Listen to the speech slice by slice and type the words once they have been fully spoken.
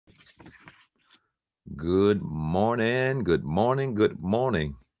Good morning, good morning, good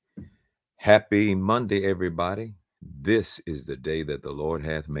morning. Happy Monday, everybody. This is the day that the Lord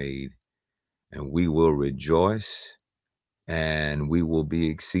hath made, and we will rejoice and we will be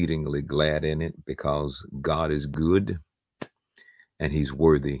exceedingly glad in it because God is good and he's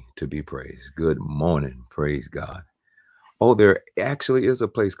worthy to be praised. Good morning, praise God. Oh, there actually is a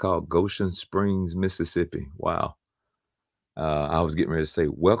place called Goshen Springs, Mississippi. Wow. I was getting ready to say,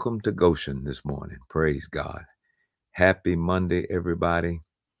 welcome to Goshen this morning. Praise God. Happy Monday, everybody.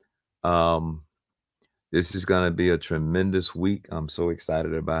 Um, this is going to be a tremendous week. I'm so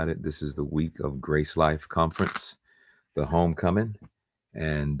excited about it. This is the week of Grace Life Conference, the homecoming.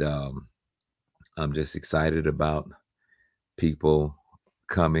 And I'm just excited about people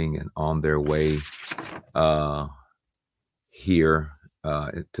coming and on their way uh, here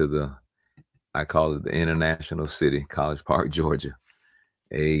to I call it the International City, College Park, Georgia.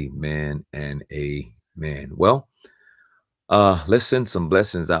 Amen and amen. Well, let's send some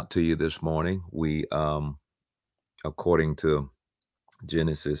blessings out to you this morning. We, according to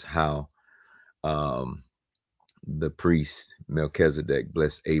Genesis, how um, the priest Melchizedek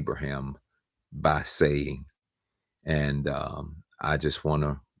blessed Abraham by saying, and I just want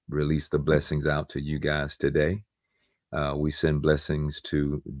to release the blessings out to you guys today. We send blessings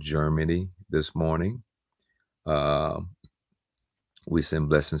to Germany this morning. Uh, we send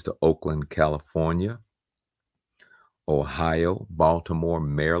blessings to Oakland, California, Ohio, Baltimore,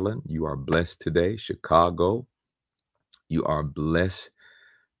 Maryland. You are blessed today. Chicago, you are blessed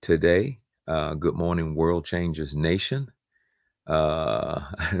today. Good morning, World Changers Nation.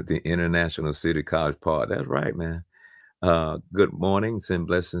 The International City College Park. That's right, man. Good morning. Send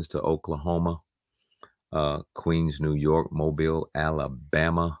blessings to Oklahoma, Queens, New York, Mobile,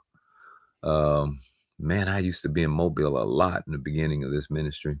 Alabama. Um, man, I used to be in Mobile a lot in the beginning of this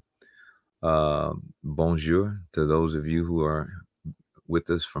ministry. Bonjour to those of you who are with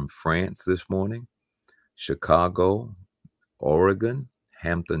us from France this morning, Chicago, Oregon,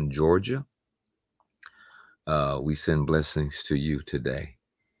 Hampton, Georgia. We send blessings to you today.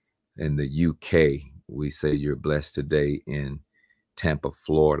 In the UK, we say you're blessed today in Tampa,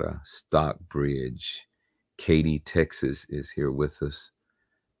 Florida, Stockbridge. Katy, Texas is here with us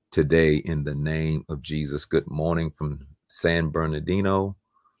today in the name of Jesus. Good morning from San Bernardino,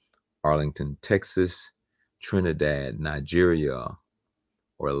 Arlington, Texas, Trinidad, Nigeria,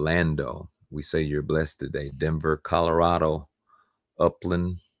 Orlando. We say you're blessed today. Denver, Colorado,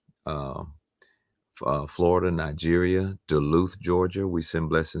 Upland, uh, Florida, Nigeria, Duluth, Georgia. We send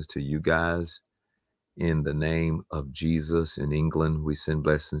blessings to you guys in the name of Jesus. In England, we send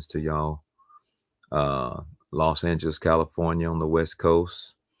blessings to y'all. Los Angeles, California on the West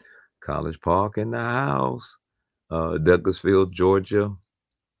Coast, College Park in the house, Douglasville, Georgia,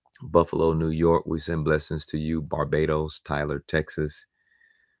 Buffalo, New York. We send blessings to you. Barbados, Tyler, Texas.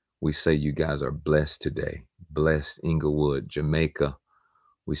 We say you guys are blessed today. Blessed Inglewood, Jamaica.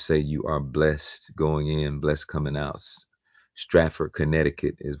 We say you are blessed going in, blessed coming out. Stratford,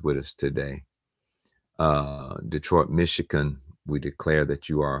 Connecticut is with us today. Detroit, Michigan, we declare that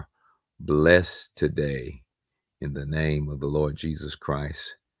you are blessed today in the name of the Lord Jesus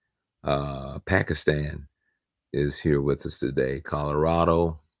Christ. Pakistan is here with us today.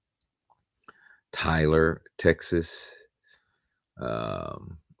 Colorado, Tyler, Texas.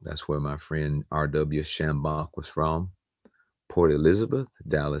 That's where my friend R.W. Shambach was from. Port Elizabeth,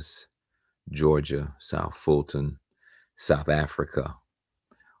 Dallas, Georgia, South Fulton, South Africa.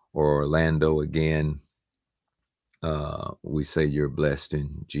 Orlando again. We say you're blessed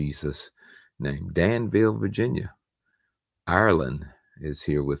in Jesus' name. Danville, Virginia. Ireland is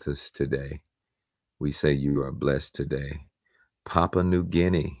here with us today. We say you are blessed today. Papua New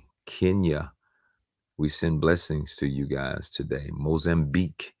Guinea, Kenya. We send blessings to you guys today.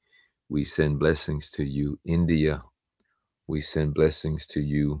 Mozambique, we send blessings to you. India, we send blessings to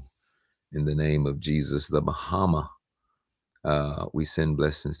you in the name of Jesus. The Bahama, we send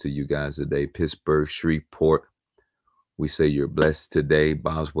blessings to you guys today. Pittsburgh, Shreveport, we say you're blessed today.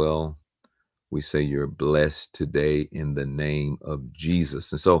 Boswell, we say you're blessed today in the name of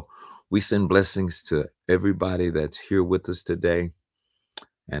Jesus. And so we send blessings to everybody that's here with us today.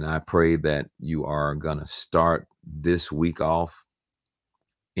 And I pray that you are going to start this week off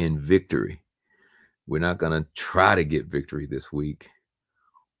in victory. We're not going to try to get victory this week.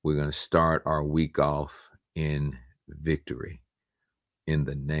 We're going to start our week off in victory in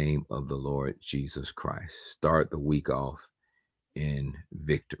the name of the Lord Jesus Christ. Start the week off in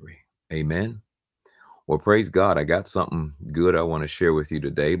victory. Amen. Well, praise God. I got something good I want to share with you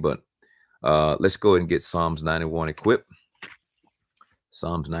today, but let's go ahead and get Psalms 91 equipped.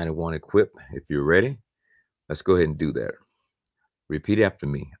 Psalms 91 equipped, if you're ready. Let's go ahead and do that. Repeat after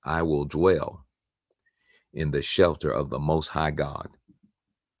me. I will dwell in the shelter of the Most High God.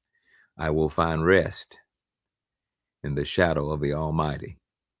 I will find rest in the shadow of the Almighty.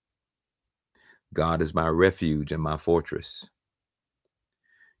 God is my refuge and my fortress.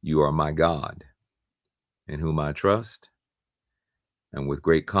 You are my God, in whom I trust, and with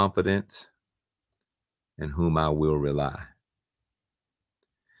great confidence, in whom I will rely.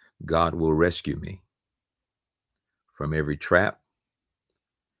 God will rescue me from every trap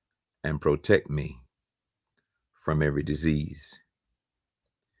and protect me from every disease.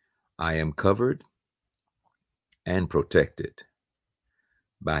 I am covered and protected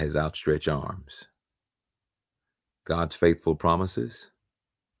by his outstretched arms. God's faithful promises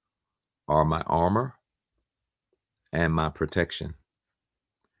are my armor and my protection.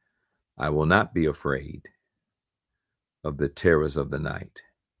 I will not be afraid of the terrors of the night,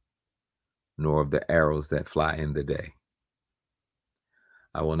 nor of the arrows that fly in the day.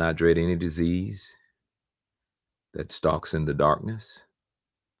 I will not dread any disease that stalks in the darkness,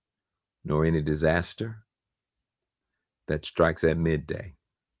 nor any disaster that strikes at midday.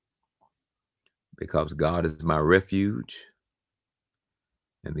 Because God is my refuge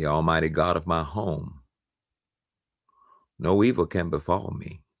and the Almighty God of my home, no evil can befall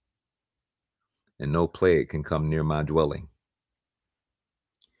me, and no plague can come near my dwelling.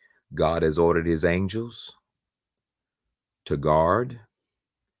 God has ordered his angels to guard,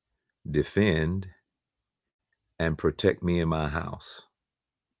 defend, and protect me in my house.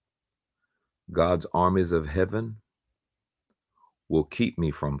 God's armies of heaven will keep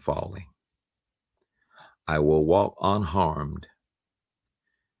me from falling. I will walk unharmed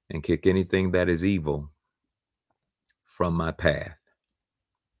and kick anything that is evil from my path.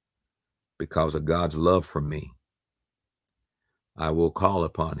 Because of God's love for me, I will call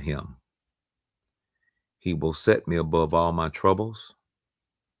upon him. He will set me above all my troubles.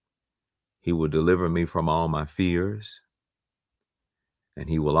 He will deliver me from all my fears, and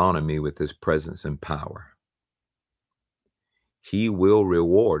he will honor me with his presence and power. He will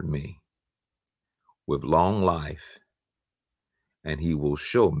reward me with long life, and he will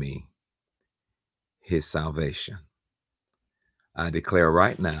show me his salvation. I declare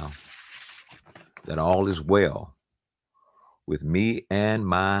right now that all is well with me and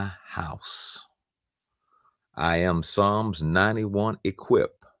my house. I am Psalms 91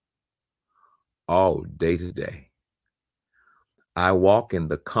 equipped all day today. I walk in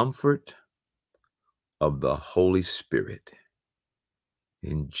the comfort of the Holy Spirit.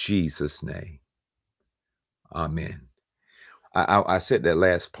 In Jesus' name, amen. I said that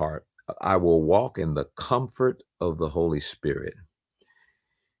last part. I will walk in the comfort of the Holy Spirit.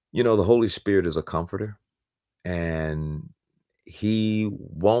 You know, the Holy Spirit is a comforter, and he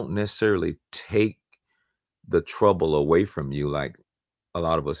won't necessarily take the trouble away from you like a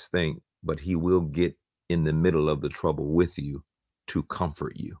lot of us think, but he will get in the middle of the trouble with you to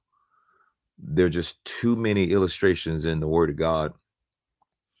comfort you. There are just too many illustrations in the Word of God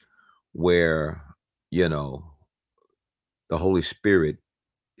where, you know, the Holy Spirit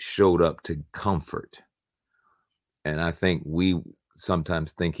showed up to comfort. And I think we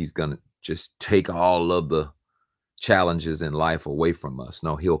sometimes think he's going to just take all of the challenges in life away from us.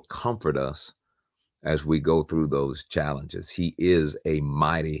 No, he'll comfort us as we go through those challenges. He is a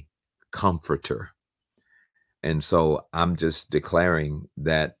mighty comforter. And so I'm just declaring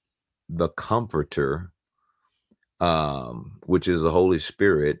that the comforter, which is the Holy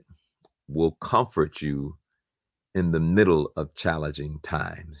Spirit, will comfort you in the middle of challenging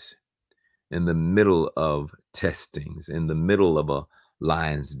times, in the middle of testings, in the middle of a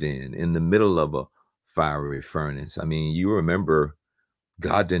lion's den, in the middle of a fiery furnace. I mean, you remember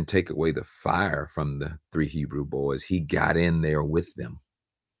God didn't take away the fire from the 3 Hebrew boys. He got in there with them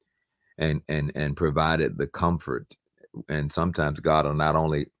and provided the comfort. And sometimes God will not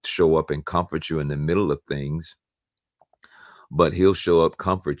only show up and comfort you in the middle of things, but he'll show up,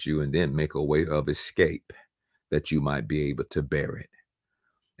 comfort you, and then make a way of escape that you might be able to bear it.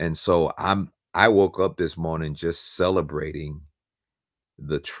 And so I woke up this morning just celebrating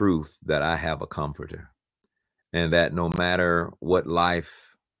the truth that I have a comforter, and that no matter what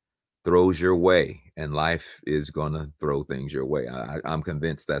life throws your way, and life is going to throw things your way. I'm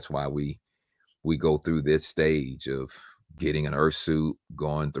convinced that's why we go through this stage of getting an earth suit,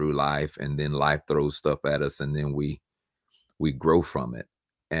 going through life, and then life throws stuff at us, and then we grow from it.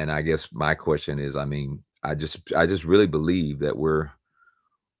 And I guess my question is, I mean, I just really believe that we're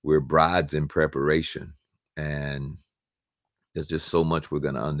brides in preparation, and there's just so much we're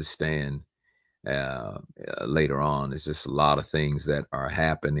going to understand later on. There's just a lot of things that are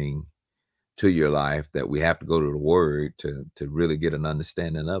happening to your life that we have to go to the word to really get an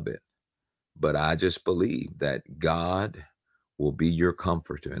understanding of it. But I just believe that God will be your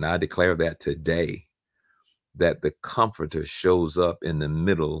comforter. And I declare that today, that the comforter shows up in the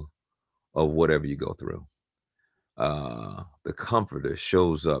middle of whatever you go through. The comforter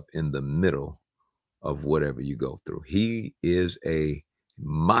shows up in the middle of whatever you go through. He is a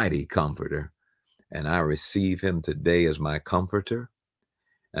mighty comforter, and I receive him today as my comforter.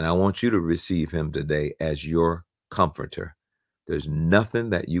 And I want you to receive him today as your comforter. There's nothing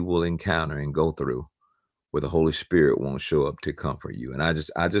that you will encounter and go through where the Holy Spirit won't show up to comfort you. And I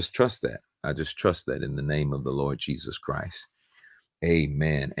just trust that. I just trust that in the name of the Lord Jesus Christ.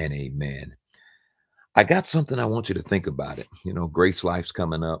 Amen and amen. I got something I want you to think about it. You know, Grace Life's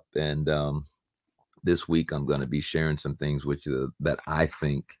coming up, and this week I'm going to be sharing some things with you that I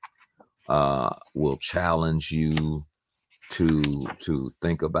think will challenge you to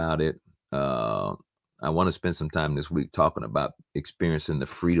think about it. I want to spend some time this week talking about experiencing the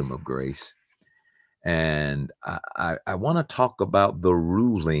freedom of grace, and I want to talk about the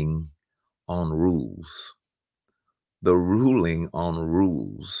ruling on rules. The ruling on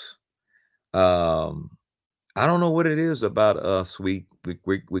rules. I don't know what it is about us. We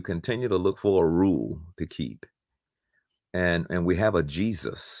continue to look for a rule to keep, and we have a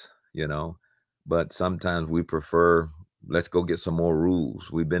Jesus, you know, but sometimes we prefer, let's go get some more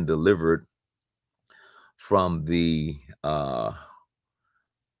rules. We've been delivered from the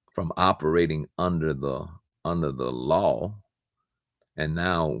from operating under the law, and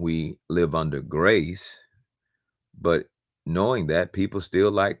now we live under grace. But knowing that, people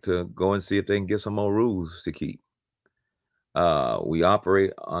still like to go and see if they can get some more rules to keep. We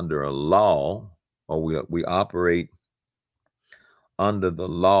operate under a law, or we operate under the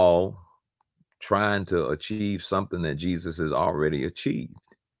law trying to achieve something that Jesus has already achieved.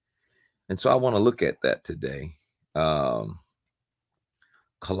 And so I want to look at that today.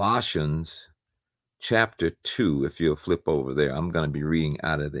 Colossians chapter 2, if you'll flip over there, I'm going to be reading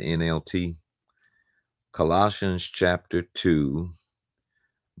out of the NLT. Colossians chapter 2,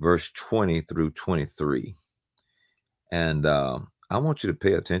 verse 20 through 23. And I want you to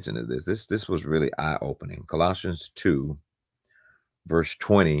pay attention to this. This was really eye-opening. Colossians 2, verse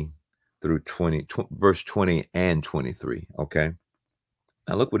 20 through verse 20 and 23. Okay.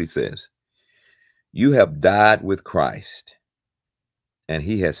 Now look what he says. You have died with Christ, and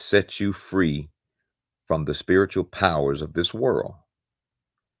he has set you free from the spiritual powers of this world.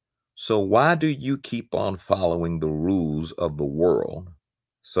 So why do you keep on following the rules of the world,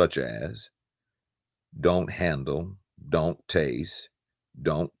 such as don't handle, don't taste,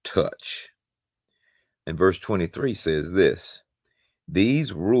 don't touch? And verse 23 says this: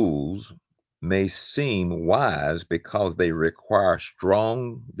 these rules may seem wise because they require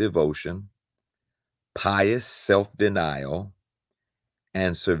strong devotion, pious self-denial,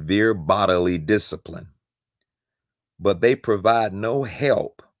 and severe bodily discipline, but they provide no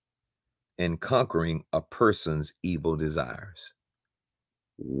help in conquering a person's evil desires.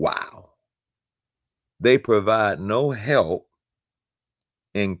 Wow. They provide no help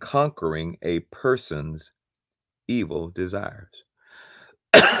in conquering a person's evil desires.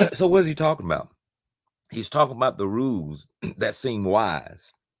 So what is he talking about? He's talking about the rules that seem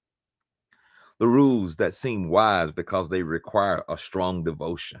wise. The rules that seem wise because they require a strong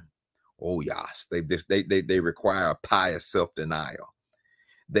devotion. Oh yes, they require a pious self-denial.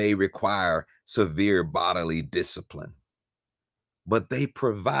 They require severe bodily discipline. But they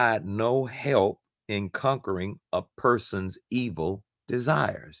provide no help in conquering a person's evil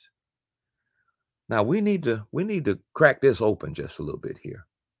desires. Now we need to crack this open just a little bit here,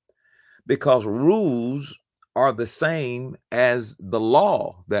 because rules are the same as the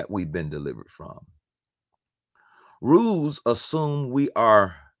law that we've been delivered from. Rules assume we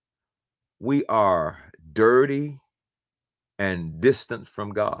are dirty and distant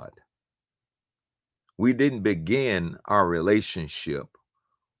from God. We didn't begin our relationship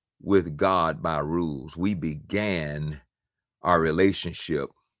with God by rules. We began our relationship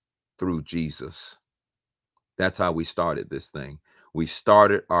through Jesus. That's how we started this thing. We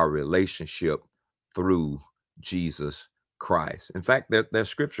started our relationship through Jesus Christ. In fact, there's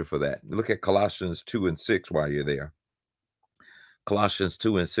scripture for that. Look at Colossians 2 and 6 while you're there. Colossians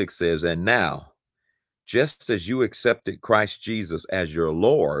 2 and 6 says, and now, just as you accepted Christ Jesus as your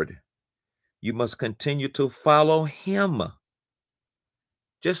Lord, you must continue to follow him.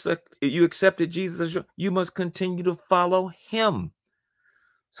 Just like you accepted Jesus, you must continue to follow him.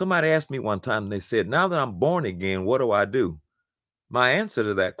 Somebody asked me one time, they said, now that I'm born again, what do I do? My answer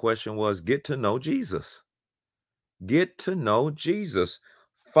to that question was, get to know Jesus. Get to know Jesus.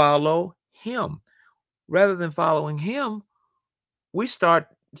 Follow him. Rather than following him, we start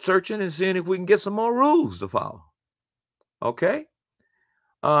searching and seeing if we can get some more rules to follow. Okay?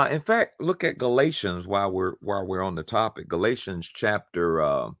 In fact, look at Galatians while we're on the topic. Galatians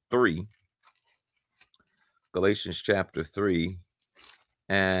chapter 3. Galatians chapter 3.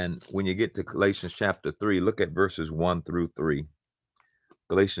 And when you get to Galatians chapter 3, look at verses 1 through 3.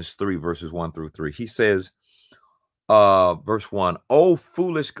 Galatians 3, verses 1 through 3. He says, verse 1, "O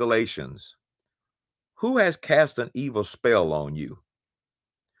foolish Galatians, who has cast an evil spell on you?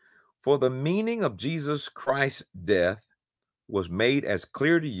 For the meaning of Jesus Christ's death was made as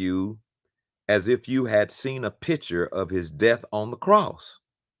clear to you as if you had seen a picture of his death on the cross."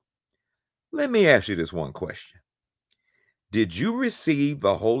 Let me ask you this one question. Did you receive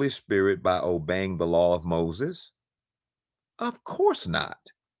the Holy Spirit by obeying the law of Moses? Of course not.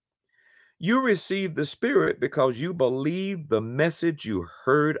 You received the Spirit because you believed the message you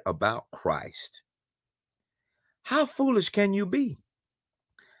heard about Christ. How foolish can you be?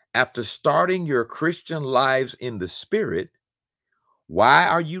 After starting your Christian lives in the Spirit, why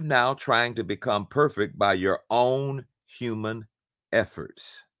are you now trying to become perfect by your own human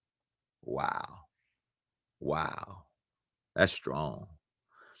efforts? Wow. Wow. That's strong.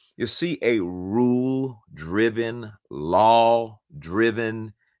 You see, a rule-driven,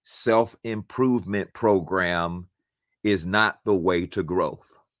 law-driven self-improvement program is not the way to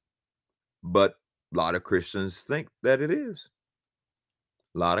growth. But a lot of Christians think that it is.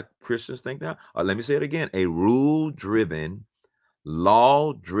 A lot of Christians think that. Let me say it again. A rule-driven,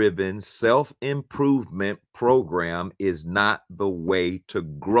 law-driven self-improvement program is not the way to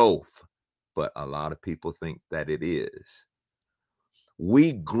growth. But a lot of people think that it is.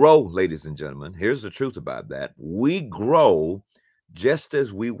 We grow, ladies and gentlemen. Here's the truth about that. We grow just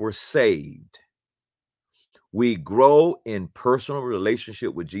as we were saved. We grow in personal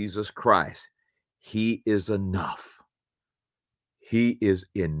relationship with Jesus Christ. He is enough. He is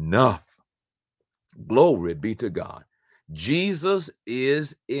enough. Glory be to God. Jesus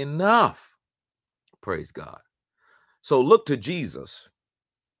is enough. Praise God. So look to Jesus,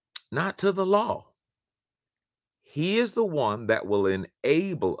 not to the law. He is the one that will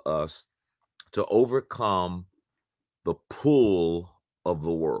enable us to overcome the pull of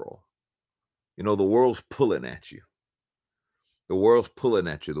the world. You know, the world's pulling at you. The world's pulling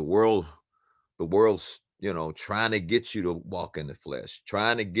at you. The world's, trying to get you to walk in the flesh,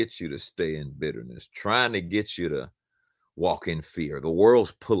 trying to get you to stay in bitterness, trying to get you to walk in fear. The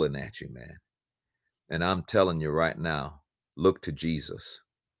world's pulling at you, man. And I'm telling you right now, look to Jesus.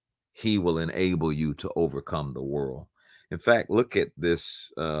 He will enable you to overcome the world. In fact, look at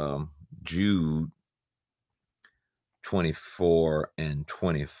this, Jude 24 and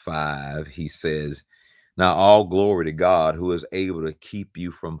 25. He says, "Now all glory to God, who is able to keep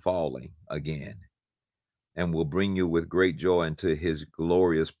you from falling again, and will bring you with great joy into his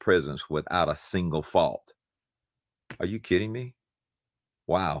glorious presence without a single fault." Are you kidding me?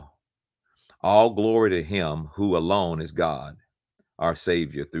 Wow. All glory to him who alone is God, our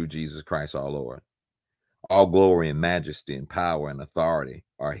Savior, through Jesus Christ our Lord. All glory and majesty and power and authority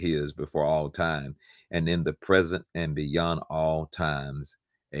are his before all time and in the present and beyond all times.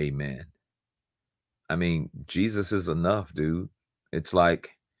 Amen. I mean, Jesus is enough, dude. It's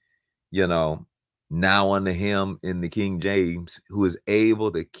like, now unto him in the King James, who is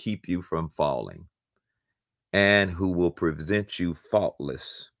able to keep you from falling and who will present you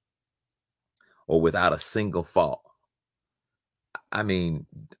faultless or without a single fault. I mean,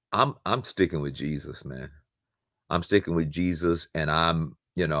 I'm sticking with Jesus, man. I'm sticking with Jesus, and I'm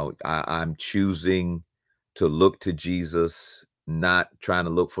choosing to look to Jesus, not trying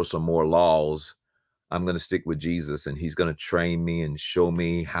to look for some more laws. I'm going to stick with Jesus, and he's going to train me and show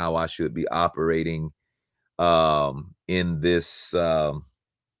me how I should be operating in this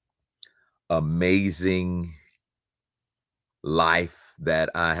amazing life that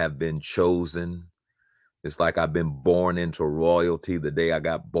I have been chosen. It's like I've been born into royalty the day I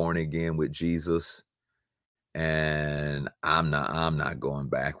got born again with Jesus. And I'm not going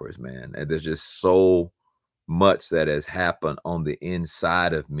backwards, man. And there's just so much that has happened on the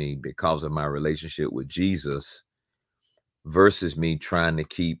inside of me because of my relationship with Jesus versus me trying to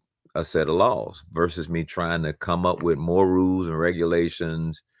keep a set of laws, versus me trying to come up with more rules and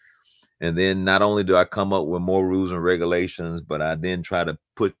regulations. And then not only do I come up with more rules and regulations, but I then try to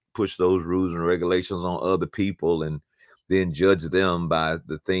push those rules and regulations on other people and then judge them by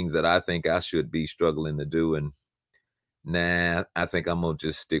the things that I think I should be struggling to do. And nah, I think I'm going to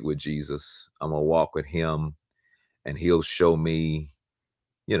just stick with Jesus. I'm going to walk with him, and he'll show me,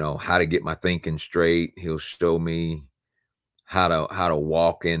 how to get my thinking straight. He'll show me how to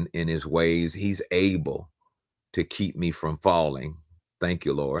walk in his ways. He's able to keep me from falling. Thank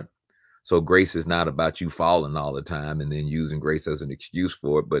you, Lord. So grace is not about you falling all the time and then using grace as an excuse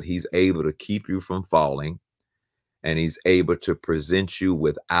for it, but he's able to keep you from falling, and he's able to present you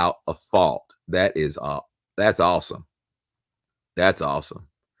without a fault. That's awesome. That's awesome.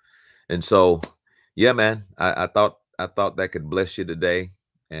 And so, yeah, man, I thought that could bless you today.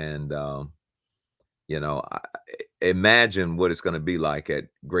 And you know, imagine what it's going to be like at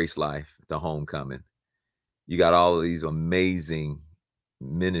Grace Life, the homecoming. You got all of these amazing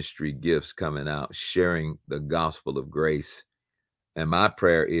ministry gifts coming out, sharing the gospel of grace. And my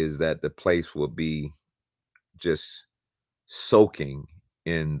prayer is that the place will be just soaking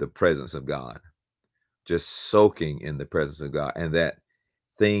in the presence of God, just soaking in the presence of God, and that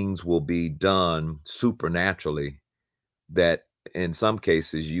things will be done supernaturally that in some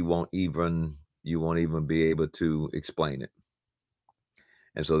cases you won't even be able to explain it.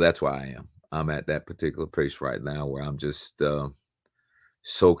 And so that's why I'm at that particular place right now where I'm just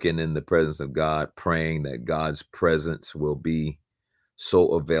soaking in the presence of God, praying that God's presence will be so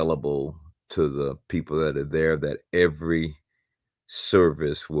available to the people that are there, that every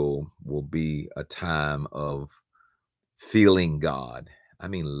service will be a time of feeling God. I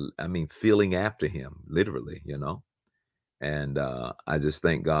mean feeling after him, literally, And I just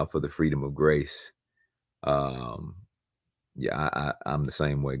thank God for the freedom of grace. Um, yeah, I'm the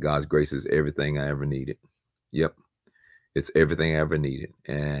same way. God's grace is everything I ever needed. Yep, it's everything I ever needed.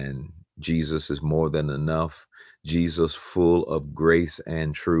 And Jesus is more than enough. Jesus full of grace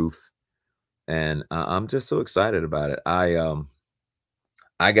and truth. And I'm just so excited about it.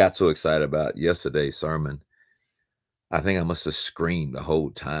 I got so excited about yesterday's sermon. I think I must have screamed the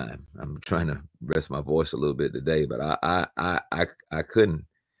whole time. I'm trying to rest my voice a little bit today, but I couldn't.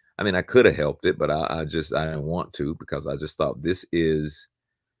 I mean, I could have helped it, but I didn't want to, because I just thought this is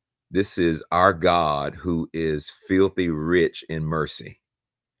our God who is filthy rich in mercy.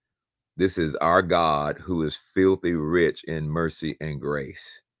 This is our God who is filthy rich in mercy and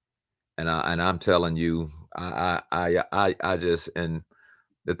grace. And I'm telling you, I just, and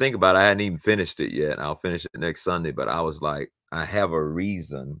the thing about it, I hadn't even finished it yet. I'll finish it next Sunday, but I was like, I have a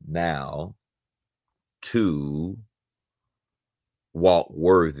reason now to walk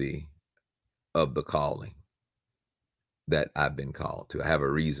worthy of the calling that I've been called to. I have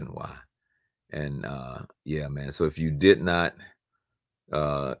a reason why. And yeah, man. So if you did not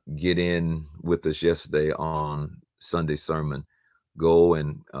get in with us yesterday on Sunday sermon, go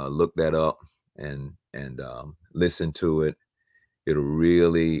and look that up and listen to it. It'll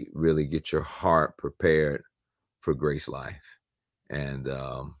really, really get your heart prepared for Grace Life. And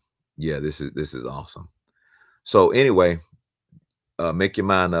yeah, this is awesome. So anyway, make your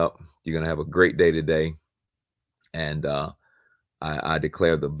mind up. You're gonna have a great day today, and I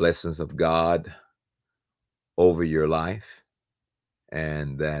declare the blessings of God over your life,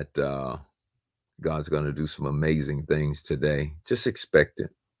 and that God's gonna do some amazing things today. Just expect it.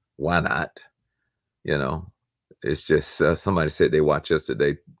 Why not? You know, it's just somebody said they watched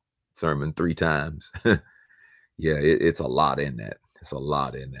yesterday sermon 3 times. Yeah, it's a lot in that. It's a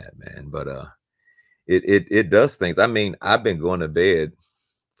lot in that, man. But it does things. I mean, I've been going to bed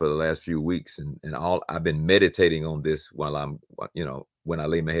for the last few weeks, and all I've been meditating on this while when I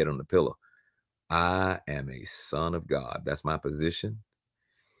lay my head on the pillow. I am a son of God. That's my position.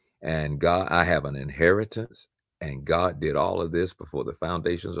 And God, I have an inheritance, and God did all of this before the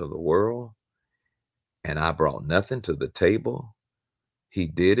foundations of the world, and I brought nothing to the table. He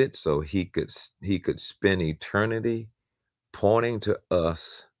did it so he could spend eternity pointing to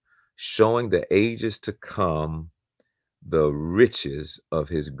us, showing the ages to come the riches of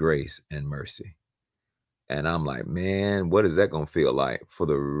his grace and mercy. And I'm like, man, what is that going to feel like for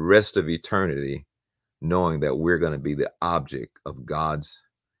the rest of eternity, knowing that we're going to be the object of God's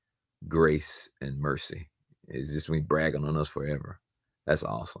grace and mercy? It's just me bragging on us forever. That's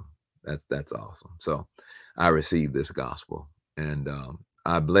awesome. That's awesome. So I received this gospel, and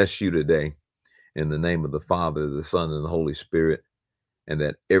I bless you today in the name of the Father, the Son, and the Holy Spirit, and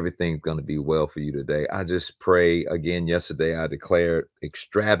that everything's going to be well for you today. I just pray again. Yesterday, I declared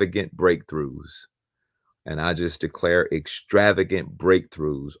extravagant breakthroughs, and I just declare extravagant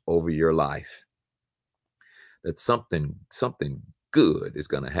breakthroughs over your life, that something good is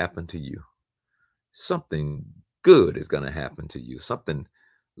going to happen to you. Something good is going to happen to you. Something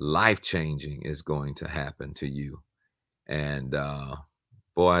life-changing is going to happen to you. And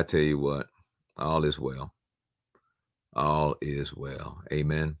boy, I tell you what, all is well. All is well.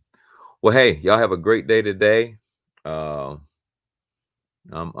 Amen. Well, hey, y'all have a great day today. Uh,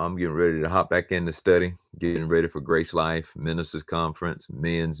 I'm getting ready to hop back in the study, getting ready for Grace Life Ministers Conference,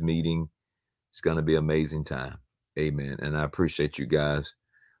 men's meeting. It's going to be an amazing time. Amen. And I appreciate you guys,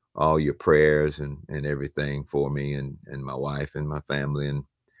 all your prayers and everything for me and my wife and my family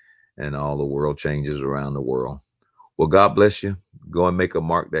and all the world changes around the world. Well, God bless you. Go and make a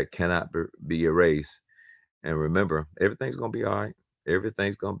mark that cannot be erased. And remember, everything's going to be all right.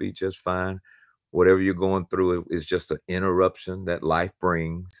 Everything's going to be just fine. Whatever you're going through is just an interruption that life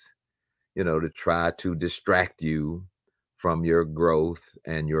brings, to try to distract you from your growth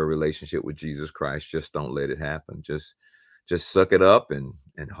and your relationship with Jesus Christ. Just don't let it happen. Just suck it up and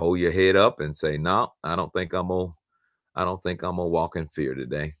hold your head up and say, no, I don't think I'm gonna walk in fear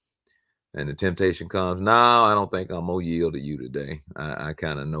today. And the temptation comes, no, I don't think I'm gonna yield to you today. I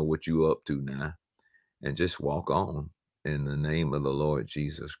kind of know what you up to now. And just walk on in the name of the Lord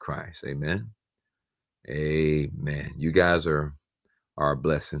Jesus Christ. Amen. Amen. You guys are a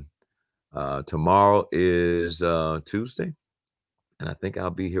blessing. Tomorrow is Tuesday, and I think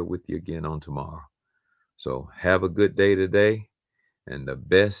I'll be here with you again on tomorrow. So have a good day today, and the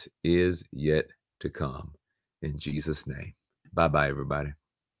best is yet to come. In Jesus' name. Bye-bye, everybody.